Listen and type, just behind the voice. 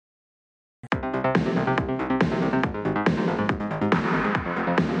Here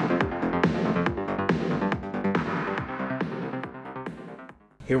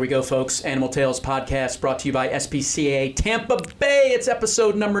we go, folks. Animal Tales podcast brought to you by SPCA Tampa Bay. It's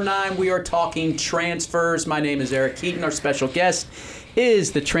episode number 9. We are talking transfers. My name is Eric Keaton. Our special guest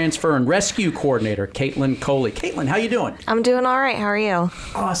is the Transfer and Rescue Coordinator, Caitlin Coley. Caitlin, how you doing? I'm doing all right. How are you?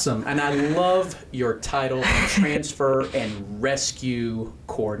 Awesome. And I love your title, Transfer and Rescue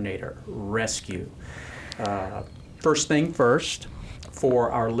Coordinator. Rescue. First thing first, for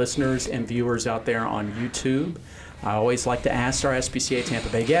our listeners and viewers out there on YouTube, I always like to ask our SPCA Tampa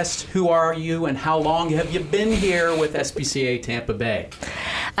Bay guests, who are you and how long have you been here with SPCA Tampa Bay?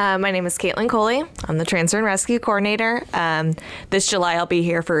 My name is Caitlin Coley. I'm the Transfer and Rescue Coordinator. This July, I'll be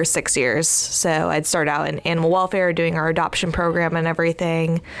here for 6 years. So I'd start out in animal welfare, doing our adoption program and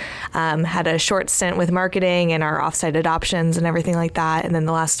everything. Had a short stint with marketing and our offsite adoptions and everything like that. And then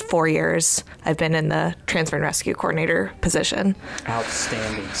the last 4 years, I've been in the Transfer and Rescue Coordinator position.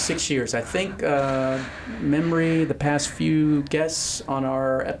 Outstanding. 6 years. I think, the past few guests on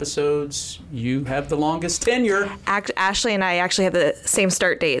our episodes, you have the longest tenure. Ashley and I actually have the same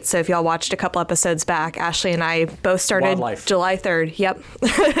start date. So if y'all watched a couple episodes back, Ashley and I both started Wildlife. July 3rd. Yep.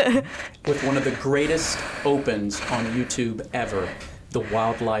 With one of the greatest opens on YouTube ever, the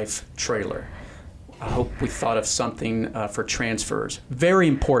Wildlife trailer. I hope we thought of something for transfers. Very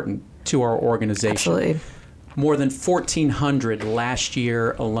important to our organization. Absolutely. More than 1,400 last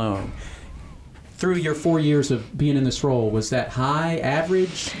year alone. Through your 4 years of being in this role, was that high,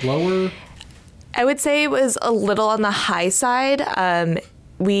 average, lower? I would say it was a little on the high side.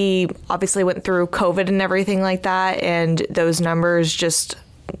 We obviously went through COVID and everything like that, and those numbers just,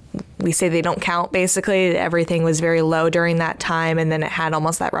 we say they don't count, basically. Everything was very low during that time, and then it had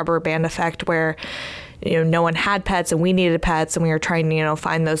almost that rubber band effect where no one had pets, and we needed pets, and we were trying to,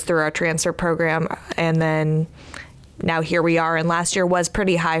 find those through our transfer program, and then now here we are, and last year was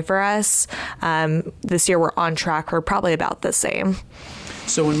pretty high for us. This year we're on track. We're probably about the same.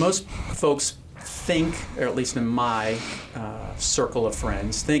 So when most folks think, or at least in my circle of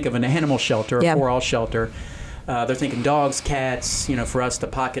friends, think of an animal shelter, a for-all shelter, they're thinking dogs, cats, for us, the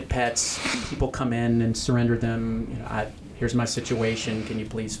pocket pets. People come in and surrender them. Here's my situation. Can you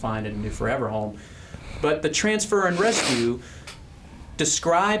please find a new forever home? But the Transfer and Rescue,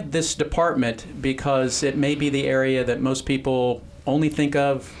 describe this department, because it may be the area that most people only think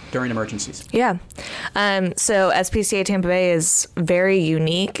of during emergencies. Yeah. So SPCA Tampa Bay is very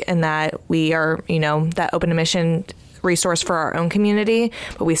unique in that we are, that open admission resource for our own community,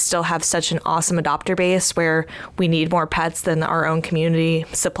 but we still have such an awesome adopter base where we need more pets than our own community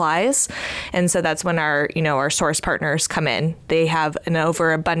supplies. And so that's when our source partners come in. They have an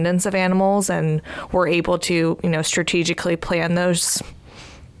overabundance of animals, and we're able to, strategically plan those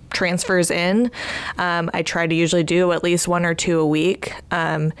transfers in. I try to usually do at least 1 or 2 a week.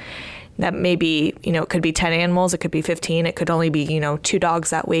 That may be, it could be 10 animals, it could be 15, it could only be, 2 dogs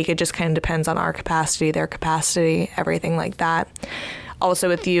that week. It just kind of depends on our capacity, their capacity, everything like that. Also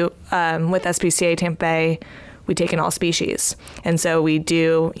with with SPCA Tampa Bay, we take in all species. And so we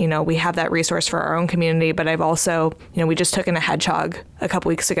do, we have that resource for our own community, but I've also, we just took in a hedgehog a couple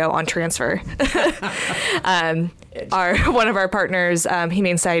weeks ago on transfer. One of our partners,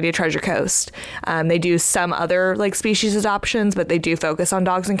 Humane Society of Treasure Coast, they do some other species adoptions, but they do focus on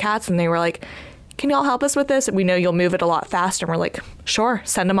dogs and cats. And they were like, can y'all help us with this? We know you'll move it a lot faster. And we're like, sure,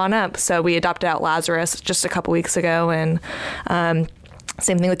 send them on up. So we adopted out Lazarus just a couple weeks ago. And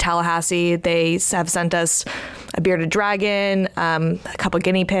same thing with Tallahassee. They have sent us a bearded dragon, a couple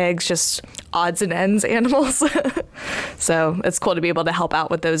guinea pigs, just odds and ends animals. So it's cool to be able to help out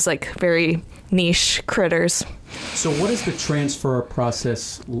with those very niche critters. So what is the transfer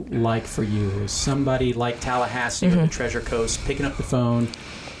process like for you? Is somebody like Tallahassee or the Treasure Coast picking up the phone,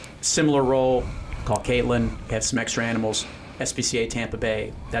 similar role, call Caitlin, have some extra animals, SPCA Tampa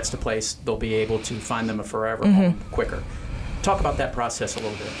Bay, that's the place they'll be able to find them a forever home quicker. Talk about that process a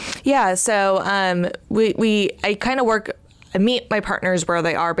little bit. Yeah, so I meet my partners where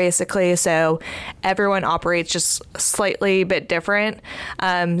they are, basically. So everyone operates just slightly bit different.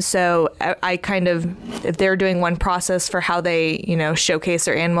 So I kind of, if they're doing one process for how they, showcase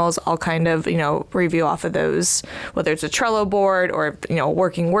their animals, I'll kind of, review off of those, whether it's a Trello board or,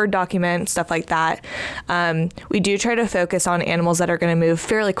 working Word document, stuff like that. We do try to focus on animals that are going to move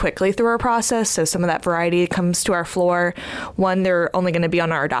fairly quickly through our process. So some of that variety comes to our floor. One, they're only going to be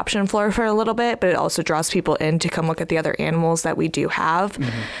on our adoption floor for a little bit, but it also draws people in to come look at the other animals animals that we do have.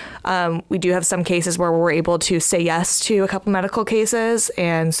 We do have some cases where we're able to say yes to a couple medical cases.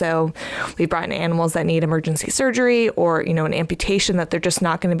 And so we brought in animals that need emergency surgery or, you know, an amputation that they're just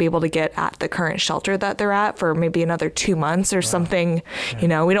not going to be able to get at the current shelter that they're at for maybe another 2 months or something. You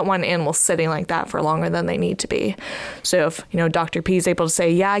know, we don't want animals sitting like that for longer than they need to be. So if, you know, Dr. P is able to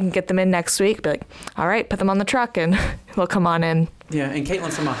say, yeah, I can get them in next week, be like, all right, put them on the truck and they'll come on in. Yeah. And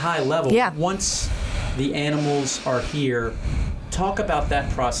Caitlin, from a high level, once the animals are here, talk about that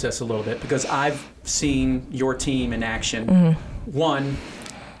process a little bit, because I've seen your team in action. One,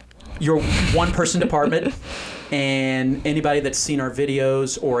 you're one-person department, and anybody that's seen our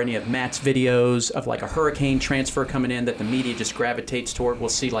videos or any of Matt's videos of like a hurricane transfer coming in that the media just gravitates toward, we'll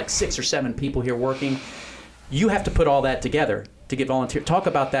see like 6 or 7 people here working. You have to put all that together to get volunteers. Talk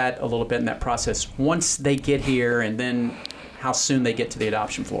about that a little bit in that process once they get here, and then how soon they get to the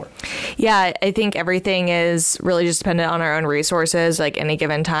adoption floor. Yeah, I think everything is really just dependent on our own resources. Like any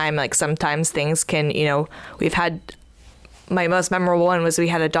given time, like sometimes things can, you know, we've had, my most memorable one was we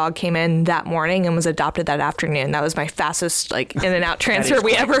had a dog came in that morning and was adopted that afternoon. That was my fastest like in and out transfer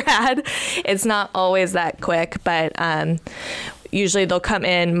we ever had. It's not always that quick, but usually they'll come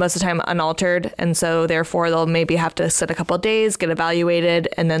in most of the time unaltered, and so therefore they'll maybe have to sit a couple of days, get evaluated,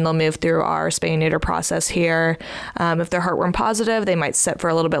 and then they'll move through our spay and neuter process here. If they're heartworm positive, they might sit for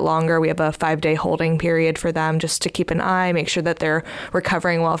a little bit longer. We have a 5-day holding period for them just to keep an eye, make sure that they're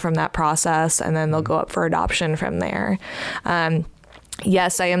recovering well from that process, and then they'll go up for adoption from there.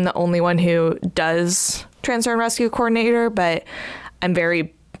 Yes, I am the only one who does transfer and rescue coordinator, but I'm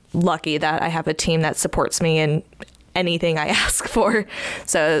very lucky that I have a team that supports me in anything I ask for.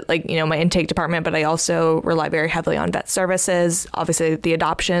 So like, you know, my intake department, but I also rely very heavily on vet services. Obviously the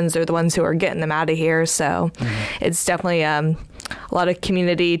adoptions are the ones who are getting them out of here. So it's definitely a lot of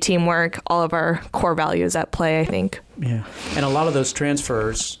community teamwork, all of our core values at play, I think. Yeah. And a lot of those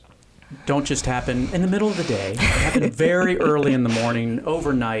transfers don't just happen in the middle of the day. They happen very early in the morning,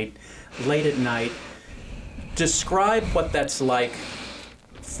 overnight, late at night. Describe what that's like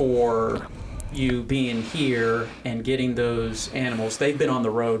for you being here and getting those animals. They've been on the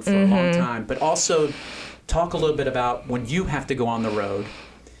road for a long time, but also talk a little bit about when you have to go on the road.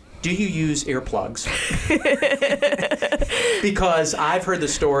 Do you use earplugs? Because I've heard the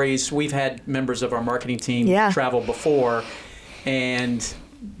stories. We've had members of our marketing team travel before, and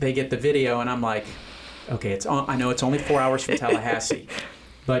they get the video, and I'm like, okay, I know it's only 4 hours from Tallahassee,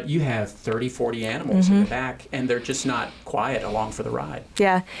 but you have 30, 40 animals in the back, and they're just not quiet along for the ride.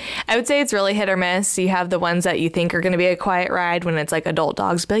 Yeah. I would say it's really hit or miss. You have the ones that you think are going to be a quiet ride when it's like adult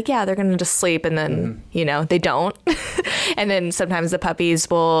dogs, but like, yeah, they're going to just sleep, and then, you know, they don't. And then sometimes the puppies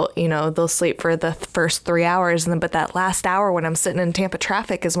will, you know, they'll sleep for the first 3 hours, and then, but that last hour when I'm sitting in Tampa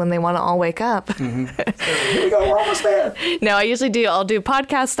traffic is when they want to all wake up. So, here we go, we're almost there. No, I'll do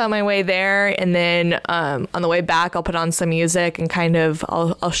podcasts on my way there, and then on the way back, I'll put on some music and kind of,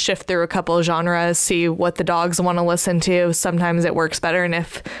 I'll shift through a couple of genres, see what the dogs want to listen to. Sometimes it works better, and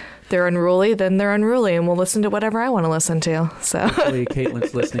if they're unruly, then they're unruly, and we'll listen to whatever I want to listen to. So hopefully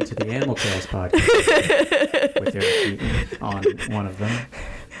Caitlin's listening to the Animal Tales podcast with Eric Keaton on one of them.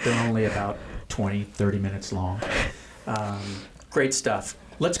 They're only about 20, 30 minutes long. Great stuff.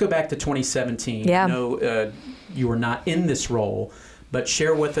 Let's go back to 2017. Yeah. I know you were not in this role, but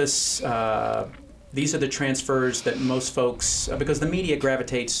share with us these are the transfers that most folks, because the media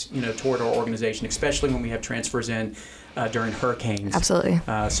gravitates, you know, toward our organization, especially when we have transfers in during hurricanes. Absolutely.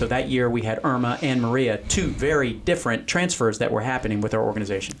 So that year we had Irma and Maria, two very different transfers that were happening with our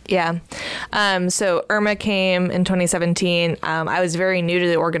organization. Yeah. So Irma came in 2017. I was very new to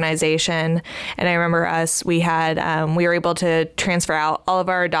the organization, and I remember we were able to transfer out all of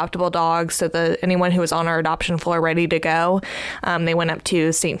our adoptable dogs. So anyone who was on our adoption floor ready to go, they went up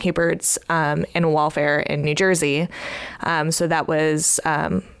to St. Hubert's Animal Welfare in New Jersey. So that was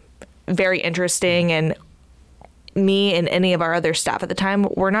very interesting, and me and any of our other staff at the time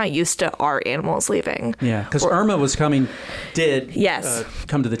were not used to our animals leaving. Yeah, because Irma was come to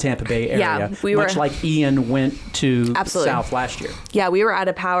the Tampa Bay area, much like Ian went to South last year. Yeah, we were out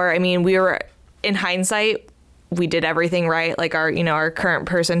of power. I mean, in hindsight, we did everything right. Like our current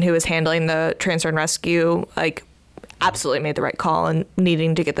person who was handling the transfer and rescue, like, absolutely made the right call and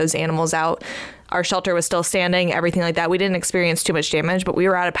needing to get those animals out. Our shelter was still standing, everything like that. We didn't experience too much damage, but we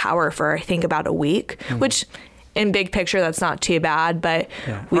were out of power for, I think, about a week, which in big picture, that's not too bad, but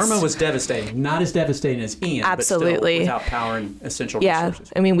Irma was devastating. Not as devastating as Ian, absolutely, but still without power and essential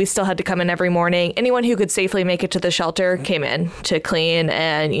resources. I mean, we still had to come in every morning. Anyone who could safely make it to the shelter came in to clean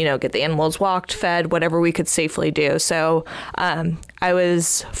and, get the animals walked, fed, whatever we could safely do. So I I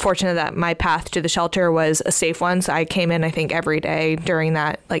was fortunate that my path to the shelter was a safe one. So I came in, I think, every day during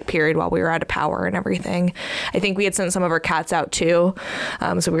that like period while we were out of power and everything. I think we had sent some of our cats out too.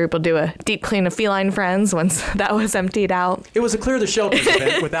 So we were able to do a deep clean of feline friends once that was emptied out. It was a clear the shelters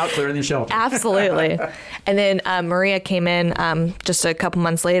event without clearing the shelter. Absolutely. And then Maria came in just a couple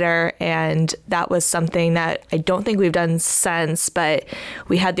months later, and that was something that I don't think we've done since, but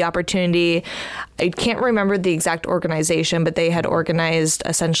we had the opportunity. I can't remember the exact organization, but they had organized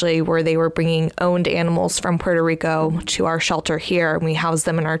essentially where they were bringing owned animals from Puerto Rico to our shelter here, and we housed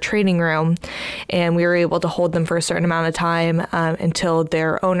them in our training room, and we were able to hold them for a certain amount of time until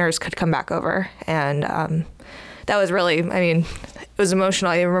their owners could come back over. And that was really, it was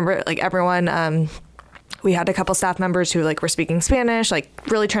emotional. I remember like everyone, we had a couple staff members who like were speaking Spanish, like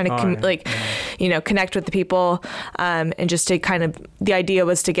really trying to connect with the people, and just to kind of, the idea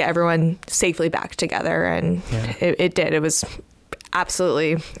was to get everyone safely back together, and it did. It was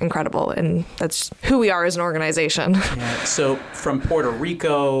absolutely incredible, and that's who we are as an organization. Yeah. So from Puerto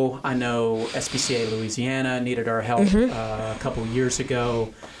Rico, I know SPCA Louisiana needed our help a couple of years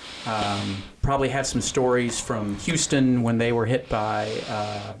ago. Probably have some stories from Houston when they were hit by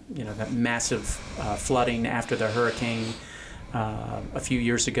that massive flooding after the hurricane a few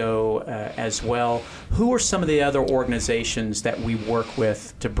years ago as well. Who are some of the other organizations that we work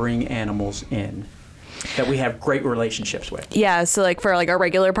with to bring animals in that we have great relationships with? Yeah, so like for like our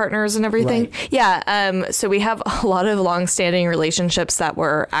regular partners and everything. Right. Yeah, so we have a lot of long-standing relationships that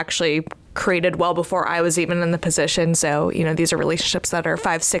were actually created well before I was even in the position. So, these are relationships that are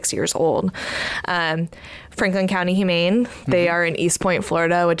 5-6 years old. Franklin County Humane, they are in East Point,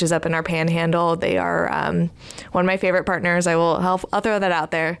 Florida, which is up in our panhandle. They are one of my favorite partners. I'll throw that out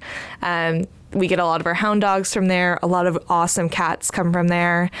there. We get a lot of our hound dogs from there. A lot of awesome cats come from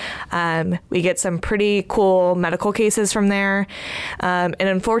there. We get some pretty cool medical cases from there. And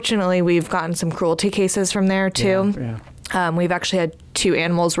unfortunately, we've gotten some cruelty cases from there too. Yeah. We've actually had 2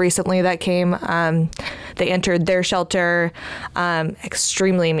 animals recently that came. They entered their shelter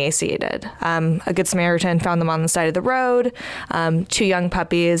extremely emaciated. A Good Samaritan found them on the side of the road. 2 young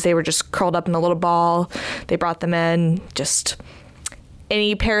puppies. They were just curled up in a little ball. They brought them in. Just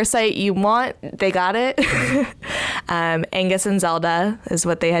any parasite you want, they got it. Angus and Zelda is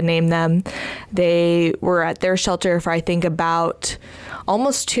what they had named them. They were at their shelter for, I think, about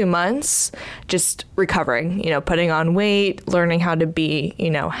almost 2 months, just recovering, putting on weight, learning how to be,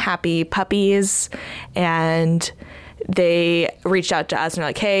 happy puppies. And they reached out to us and were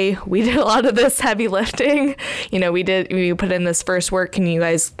like, hey, we did a lot of this heavy lifting. We put in this first work. Can you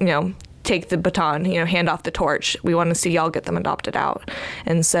guys, take the baton, hand off the torch. We want to see y'all get them adopted out.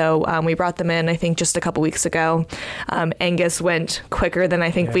 And so we brought them in, I think, just a couple weeks ago. Angus went quicker than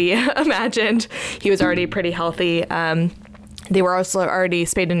I think we imagined. He was already pretty healthy. They were also already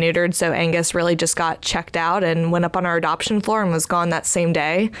spayed and neutered, so Angus really just got checked out and went up on our adoption floor and was gone that same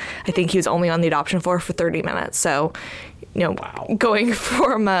day. I think he was only on the adoption floor for 30 minutes. So, wow. Going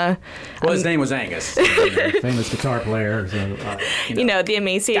from his name was Angus, famous guitar player. So, the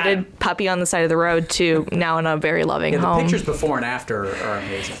emaciated puppy on the side of the road to now in a very loving home. The pictures before and after are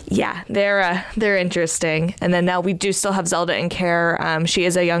amazing. Yeah, they're interesting. And then now we do still have Zelda in care. She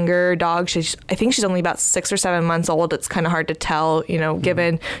is a younger dog. I think she's only about 6 or 7 months old. It's kind of hard to tell,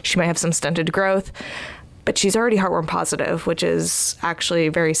 given she might have some stunted growth. But she's already heartworm positive, which is actually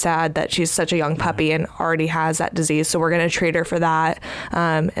very sad that she's such a young puppy and already has that disease. So we're going to treat her for that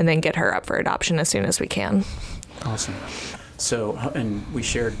and then get her up for adoption as soon as we can. Awesome. So, and we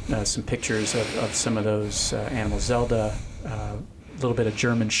shared some pictures of some of those animals. Zelda, a little bit of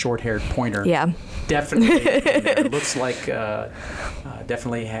German short-haired pointer. Yeah. Definitely. Looks like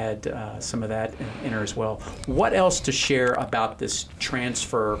definitely had some of that in her as well. What else to share about this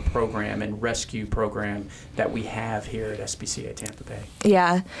transfer program and rescue program that we have here at SPCA Tampa Bay?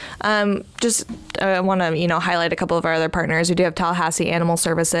 Yeah. I want to, highlight a couple of our other partners. We do have Tallahassee Animal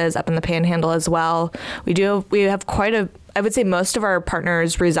Services up in the Panhandle as well. We have I would say most of our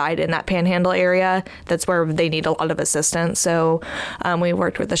partners reside in that Panhandle area. That's where they need a lot of assistance. So we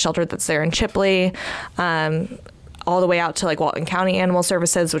worked with the shelter that's there in Chipley, all the way out to like Walton County Animal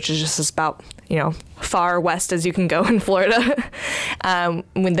Services, which is just about, far west as you can go in Florida.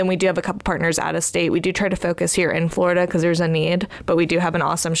 Then we do have a couple partners out of state. We do try to focus here in Florida because there's a need, but we do have an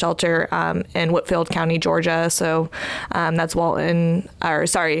awesome shelter in Whitfield County, Georgia. So that's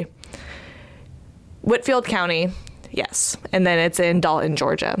Whitfield County. Yes. And then it's in Dalton,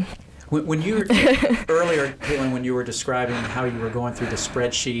 Georgia. When you were earlier, Caitlin, when you were describing how you were going through the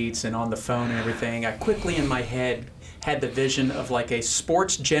spreadsheets and on the phone and everything, I quickly in my head had the vision of like a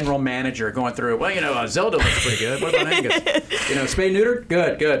sports general manager going through, well, Zelda looks pretty good. What about Angus? Spay neutered?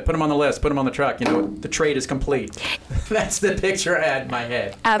 Good. Put him on the list. Put him on the truck. The trade is complete. That's the picture I had in my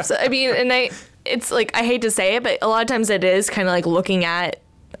head. Absolutely. I mean, and it's like, I hate to say it, but a lot of times it is kind of like looking at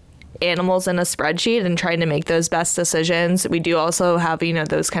animals in a spreadsheet and trying to make those best decisions. We do also have,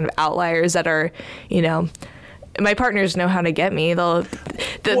 those kind of outliers that are, my partners know how to get me. They'll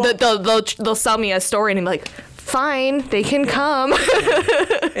sell me a story and I'm like, fine, they can come.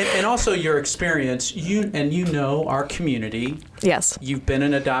 and also your experience, you know our community. Yes. You've been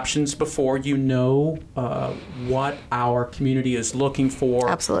in adoptions before. You know what our community is looking for.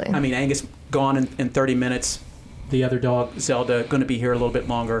 Absolutely. I mean, Angus gone in 30 minutes. The other dog, Zelda, going to be here a little bit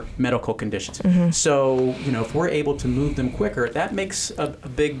longer, medical conditions. Mm-hmm. So, if we're able to move them quicker, that makes a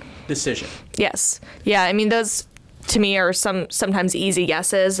big decision. Yes. Yeah, I mean, those, to me, are sometimes easy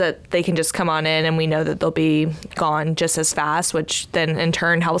guesses that they can just come on in and we know that they'll be gone just as fast, which then in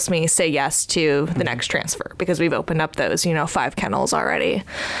turn helps me say yes to the next transfer because we've opened up those, 5 kennels already.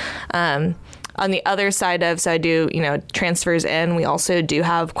 On the other side of, so I do, transfers in, we also do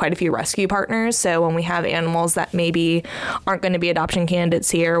have quite a few rescue partners. So when we have animals that maybe aren't going to be adoption candidates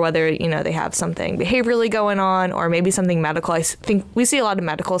here, whether, they have something behaviorally going on or maybe something medical, I think we see a lot of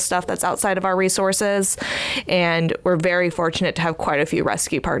medical stuff that's outside of our resources. And we're very fortunate to have quite a few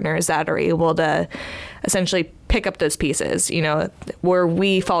rescue partners that are able to essentially pick up those pieces, where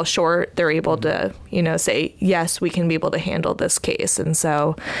we fall short, they're able to, say, yes, we can be able to handle this case. And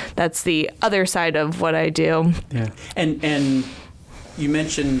so that's the other side of what I do. Yeah. And you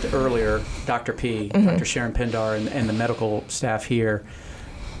mentioned earlier, Dr. P, Dr. Sharon Pindar and the medical staff here.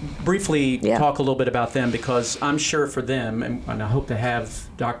 Briefly talk a little bit about them because I'm sure for them, and I hope to have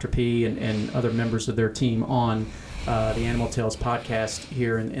Dr. P and other members of their team on the Animal Tales podcast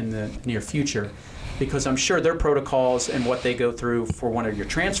here in the near future. Because I'm sure their protocols and what they go through for one of your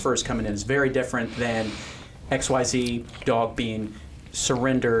transfers coming in is very different than XYZ dog being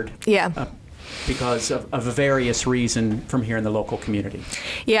surrendered because of a various reason from here in the local community.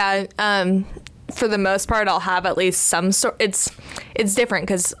 Yeah, for the most part, I'll have at least some sort. It's different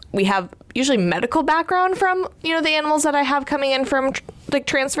because we have usually medical background from the animals that I have coming in from like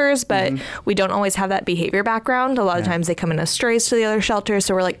transfers, but we don't always have that behavior background. A lot of times they come in as strays to the other shelters,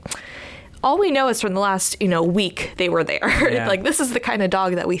 so we're like, all we know is from the last, week they were there. Yeah. Like, this is the kind of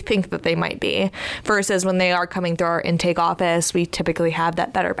dog that we think that they might be. Versus when they are coming through our intake office, we typically have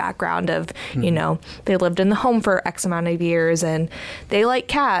that better background of, they lived in the home for X amount of years and they like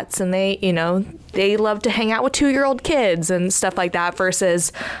cats and they, they love to hang out with 2-year-old kids and stuff like that.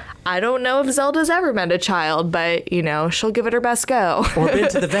 Versus, I don't know if Zelda's ever met a child, but, she'll give it her best go. Or been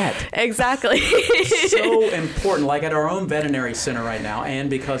to the vet. Exactly. So important. Like at our own veterinary center right now, and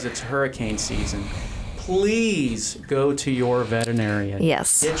because it's hurricane season, please go to your veterinarian.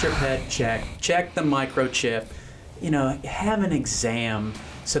 Yes. Get your pet checked. Check the microchip. Have an exam.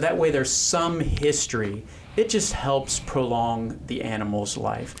 So that way there's some history. It just helps prolong the animal's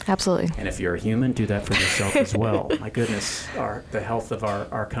life. Absolutely. And if you're a human, do that for yourself as well. My goodness, the health of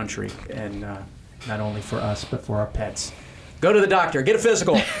our country, and not only for us, but for our pets. Go to the doctor. Get a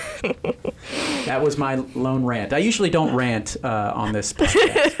physical. That was my lone rant. I usually don't rant on this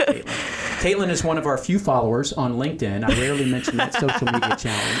podcast, Caitlin. Caitlin is one of our few followers on LinkedIn. I rarely mention that social media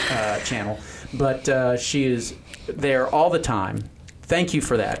channel, but she is there all the time. Thank you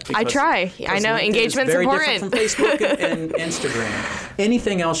for that. I try. I know engagement's important. Very different from Facebook and Instagram.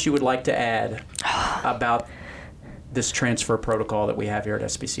 Anything else you would like to add about this transfer protocol that we have here at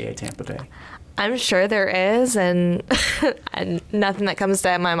SPCA Tampa Bay? I'm sure there is, and nothing that comes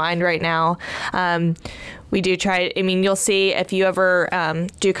to my mind right now. We do try. I mean, you'll see if you ever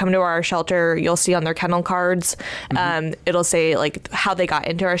do come to our shelter, you'll see on their kennel cards, it'll say like how they got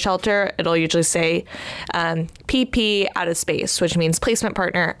into our shelter. It'll usually say PP out of space, which means placement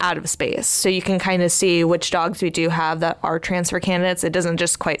partner out of space. So you can kind of see which dogs we do have that are transfer candidates. It doesn't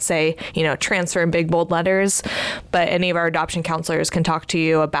just quite say, transfer in big bold letters, but any of our adoption counselors can talk to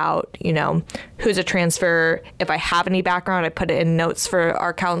you about, who's a transfer. If I have any background, I put it in notes for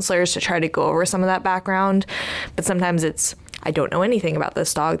our counselors to try to go over some of that background. But sometimes it's, I don't know anything about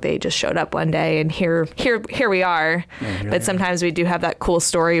this dog. They just showed up one day and here we are. But sometimes we do have that cool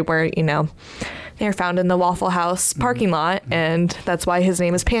story where, they're found in the Waffle House parking lot and that's why his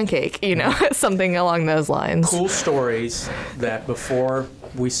name is Pancake, something along those lines. Cool stories that before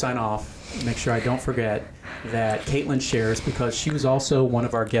we sign off, make sure I don't forget that Caitlin shares, because she was also one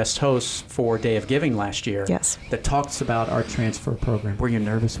of our guest hosts for Day of Giving last year. Yes. That talks about our transfer program. Were you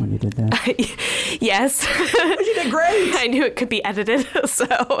nervous when you did that? Yes. You did great. I knew it could be edited, so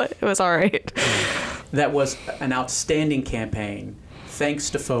it was all right. that was an outstanding campaign, thanks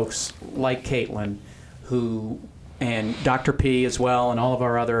to folks like Caitlin, and Dr. P as well, and all of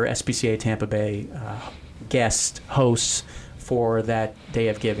our other SPCA Tampa Bay guest hosts for that Day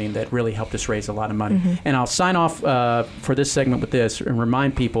of Giving that really helped us raise a lot of money. Mm-hmm. And I'll sign off for this segment with this and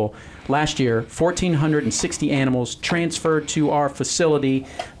remind people, last year, 1,460 animals transferred to our facility.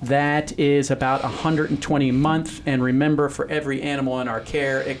 That is about $120 a month. And remember, for every animal in our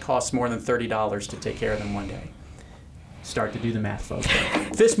care, it costs more than $30 to take care of them one day. Start to do the math, folks.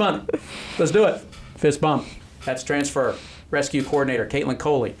 Fist bump. Let's do it. Fist bump. That's transfer. Rescue coordinator, Caitlin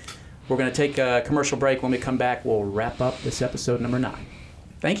Coley. We're going to take a commercial break. When we come back, we'll wrap up this episode number 9.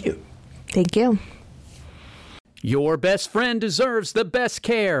 Thank you. Thank you. Your best friend deserves the best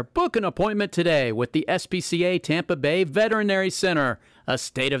care. Book an appointment today with the SPCA Tampa Bay Veterinary Center, a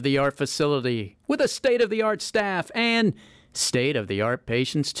state-of-the-art facility with a state-of-the-art staff and state-of-the-art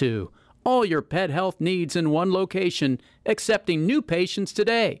patients, too. All your pet health needs in one location, accepting new patients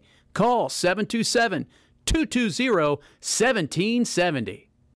today. Call 727-220-1770.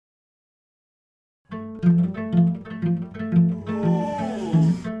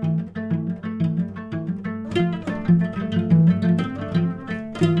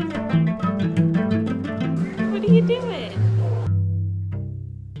 What are you doing?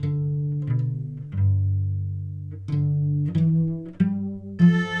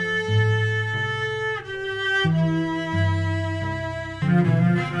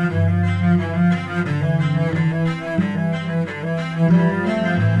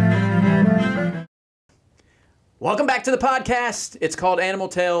 Welcome back to the podcast. It's called Animal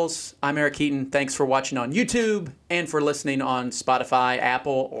Tales. I'm Eric Keaton. Thanks for watching on YouTube and for listening on Spotify,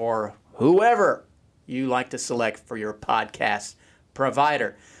 Apple, or whoever you like to select for your podcast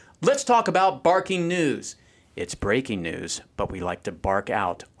provider. Let's talk about barking news. It's breaking news, but we like to bark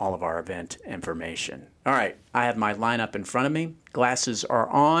out all of our event information. All right, I have my lineup in front of me. Glasses are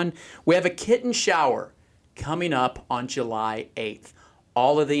on. We have a kitten shower coming up on July 8th.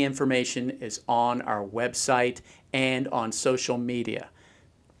 All of the information is on our website and on social media.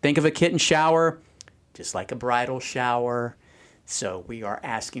 Think of a kitten shower just like a bridal shower. So we are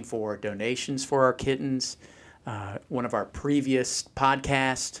asking for donations for our kittens. One of our previous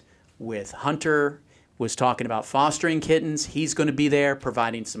podcasts with Hunter was talking about fostering kittens. He's going to be there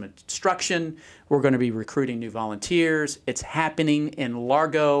providing some instruction. We're going to be recruiting new volunteers. It's happening in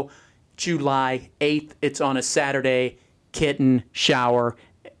Largo, July 8th. It's on a Saturday. Kitten shower.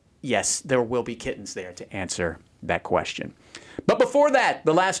 Yes, there will be kittens there to answer that question. But before that,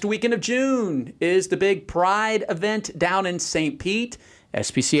 the last weekend of June is the big Pride event down in St. Pete.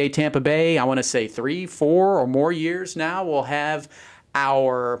 SPCA Tampa Bay, I want to say 3, 4 or more years now, we'll have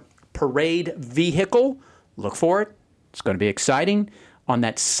our parade vehicle. Look for it. It's going to be exciting. On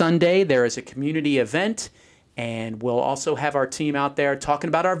that Sunday, there is a community event. And we'll also have our team out there talking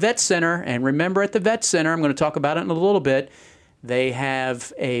about our vet center. And remember, at the vet center, I'm going to talk about it in a little bit, they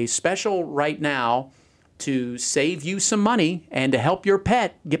have a special right now to save you some money and to help your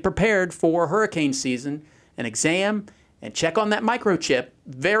pet get prepared for hurricane season, an exam, and check on that microchip.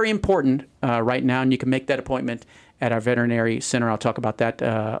 Very important right now, and you can make that appointment at our veterinary center. I'll talk about that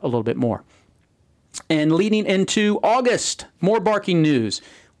a little bit more. And leading into August, more barking news.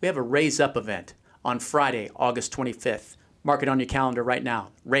 We have a Raise Up event on Friday, August 25th. Mark it on your calendar right now.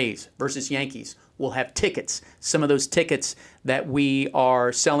 Rays versus Yankees. We'll have tickets. Some of those tickets that we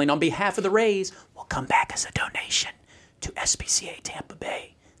are selling on behalf of the Rays will come back as a donation to SPCA Tampa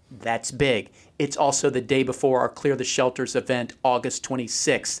Bay. That's big. It's also the day before our Clear the Shelters event, August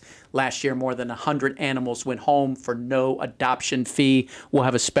 26th. Last year, more than 100 animals went home for no adoption fee. We'll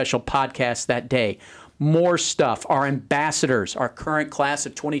have a special podcast that day. More stuff. Our ambassadors, our current class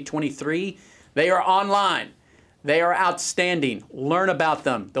of 2023, they are online. They are outstanding. Learn about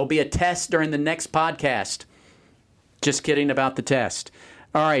them. There'll be a test during the next podcast. Just kidding about the test.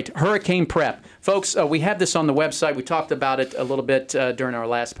 All right, hurricane prep. Folks, we have this on the website. We talked about it a little bit during our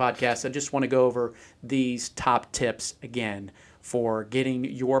last podcast. I just want to go over these top tips again for getting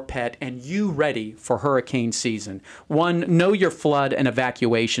your pet and you ready for hurricane season. 1, know your flood and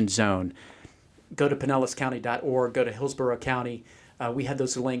evacuation zone. Go to pinellascounty.org. Go to Hillsborough County. We have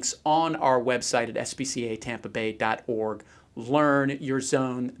those links on our website at spcatampabay.org. Learn your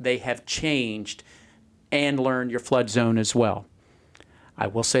zone. They have changed. And learn your flood zone as well. I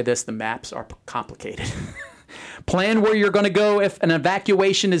will say this, the maps are complicated. Plan where you're going to go if an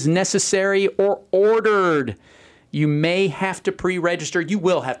evacuation is necessary or ordered. You may have to pre-register. You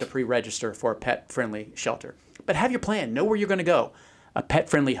will have to pre-register for a pet-friendly shelter. But have your plan. Know where you're going to go. A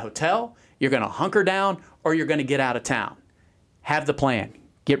pet-friendly hotel, you're going to hunker down, or you're going to get out of town. Have the plan.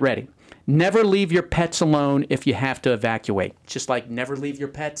 Get ready. Never leave your pets alone if you have to evacuate. Just like never leave your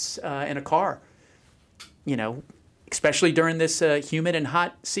pets in a car, especially during this humid and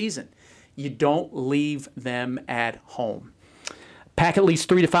hot season. You don't leave them at home. Pack at least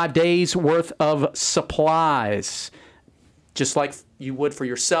 3 to 5 days worth of supplies, just like you would for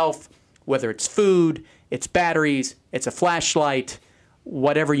yourself, whether it's food, it's batteries, it's a flashlight,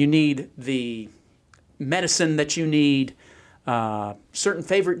 whatever you need, the medicine that you need, certain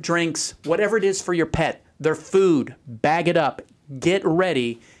favorite drinks, whatever it is for your pet, their food, bag it up, get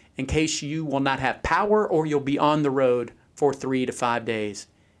ready in case you will not have power or you'll be on the road for 3 to 5 days.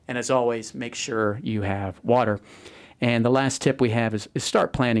 And as always, make sure you have water. And the last tip we have is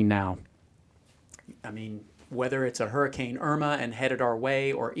start planning now. I mean, whether it's a Hurricane Irma and headed our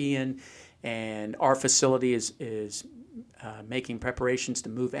way, or Ian, and our facility is making preparations to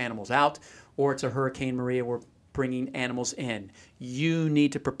move animals out, or it's a Hurricane Maria, we're bringing animals in. You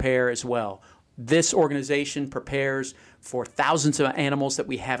need to prepare as well. This organization prepares for thousands of animals that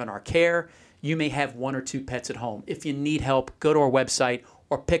we have in our care. You may have 1 or 2 pets at home. If you need help, go to our website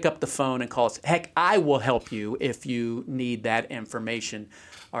or pick up the phone and call us. Heck, I will help you if you need that information.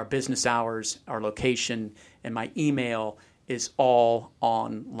 Our business hours, our location, and my email is all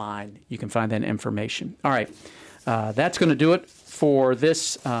online. You can find that information. All right. That's going to do it for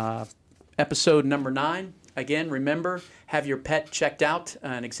this episode number 9. Again, remember, have your pet checked out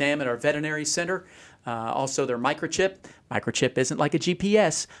and examined at our veterinary center. Also, their microchip. Microchip isn't like a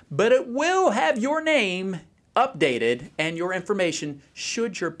GPS, but it will have your name updated and your information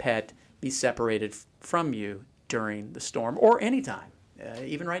should your pet be separated from you during the storm or anytime,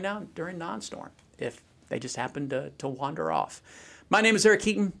 even right now during non-storm, if they just happen to wander off. My name is Eric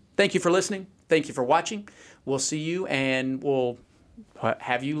Keaton. Thank you for listening. Thank you for watching. We'll see you, and we'll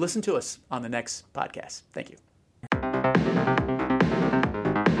have you listen to us on the next podcast. Thank you.